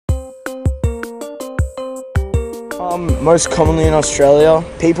Most commonly in Australia,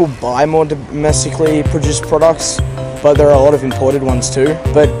 people buy more domestically produced products, but there are a lot of imported ones too.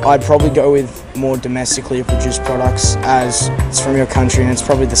 But I'd probably go with more domestically produced products as it's from your country and it's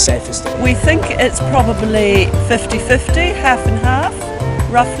probably the safest. We think it's probably 50-50, half and half,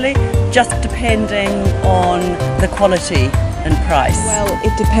 roughly, just depending on the quality and price. Well,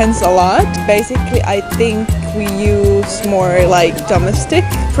 it depends a lot. Basically, I think we use more like domestic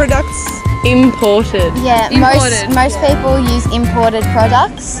products. Imported. Yeah, most people use imported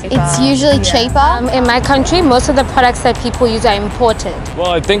products. It's usually cheaper. In my country, most of the products that people use are imported. Well,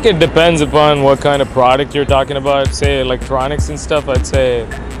 I think it depends upon what kind of product you're talking about. Say electronics and stuff, I'd say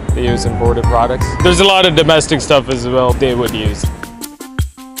they use imported products. There's a lot of domestic stuff as well they would use.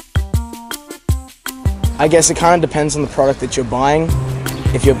 I guess it kind of depends on the product that you're buying.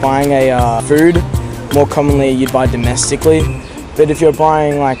 If you're buying a food, more commonly you'd buy domestically. But if you're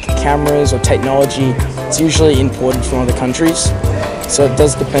buying like cameras or technology, it's usually imported from other countries. So it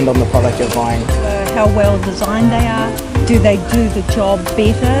does depend on the product you're buying. How well designed they are. Do they do the job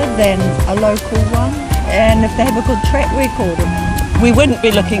better than a local one? And if they have a good track record. We wouldn't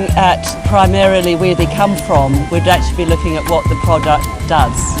be looking at primarily where they come from, we'd actually be looking at what the product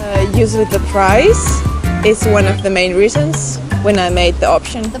does. Usually the price is one of the main reasons when I made the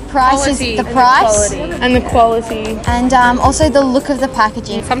option. The price is the price And the quality. and also the look of the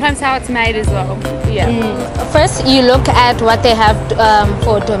packaging. Sometimes how it's made as well. Yeah. First, you look at what they have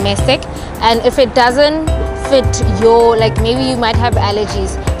for domestic, and if it doesn't fit your, like maybe you might have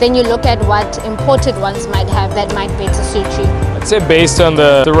allergies, then you look at what imported ones might have that might better suit you. I'd say based on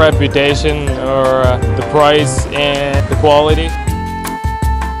the reputation or the price and the quality.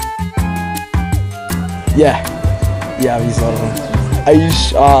 Yeah, I've used a lot of them. I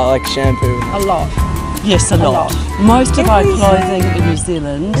use like shampoo. A lot. Yes, a lot. Most of our clothing in New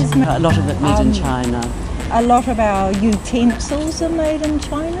Zealand, a lot of it made in China. A lot of our utensils are made in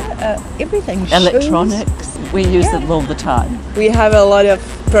China. Everything. Electronics, we use it all the time. We have a lot of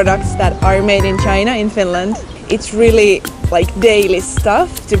products that are made in China, in Finland. It's really like daily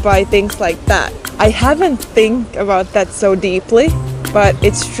stuff to buy things like that. I haven't think about that so deeply, but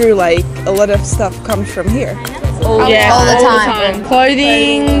it's true, like a lot of stuff comes from here. All the time.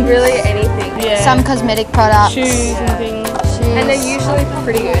 Clothing, really anything. Yeah. Some cosmetic products. Shoes and things. And they're usually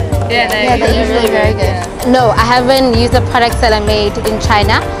pretty good. Yeah, they're usually very good. No, I haven't used the products that are made in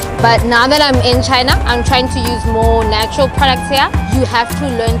China, but now that I'm in China, I'm trying to use more natural products here. You have to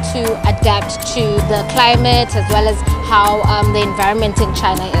learn to adapt to the climate as well as how the environment in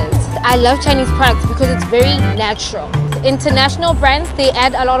China is. I love Chinese products because it's very natural. International brands, they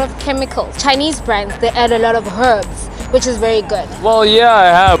add a lot of chemicals. Chinese brands, they add a lot of herbs, which is very good. Well, yeah, I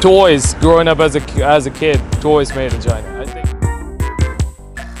have toys growing up as a kid. Toys made in China, I think.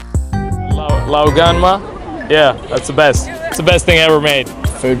 Lao Ganma, yeah, that's the best. It's the best thing ever made.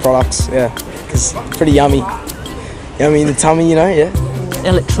 Food products, yeah, because it's pretty yummy. Yummy in the tummy, you know, yeah.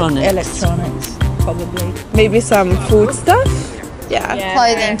 Electronics, probably. Maybe some food stuff. Yeah.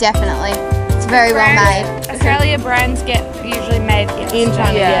 Clothing, definitely. It's very well made. Australia brands get usually made in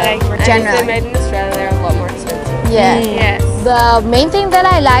China. Yeah. Generally. If they're made in Australia, they're a lot more expensive. Yeah. Yes. The main thing that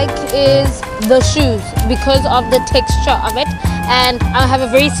I like is the shoes because of the texture of it, and I have a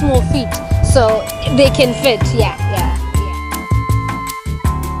very small feet, so they can fit, yeah.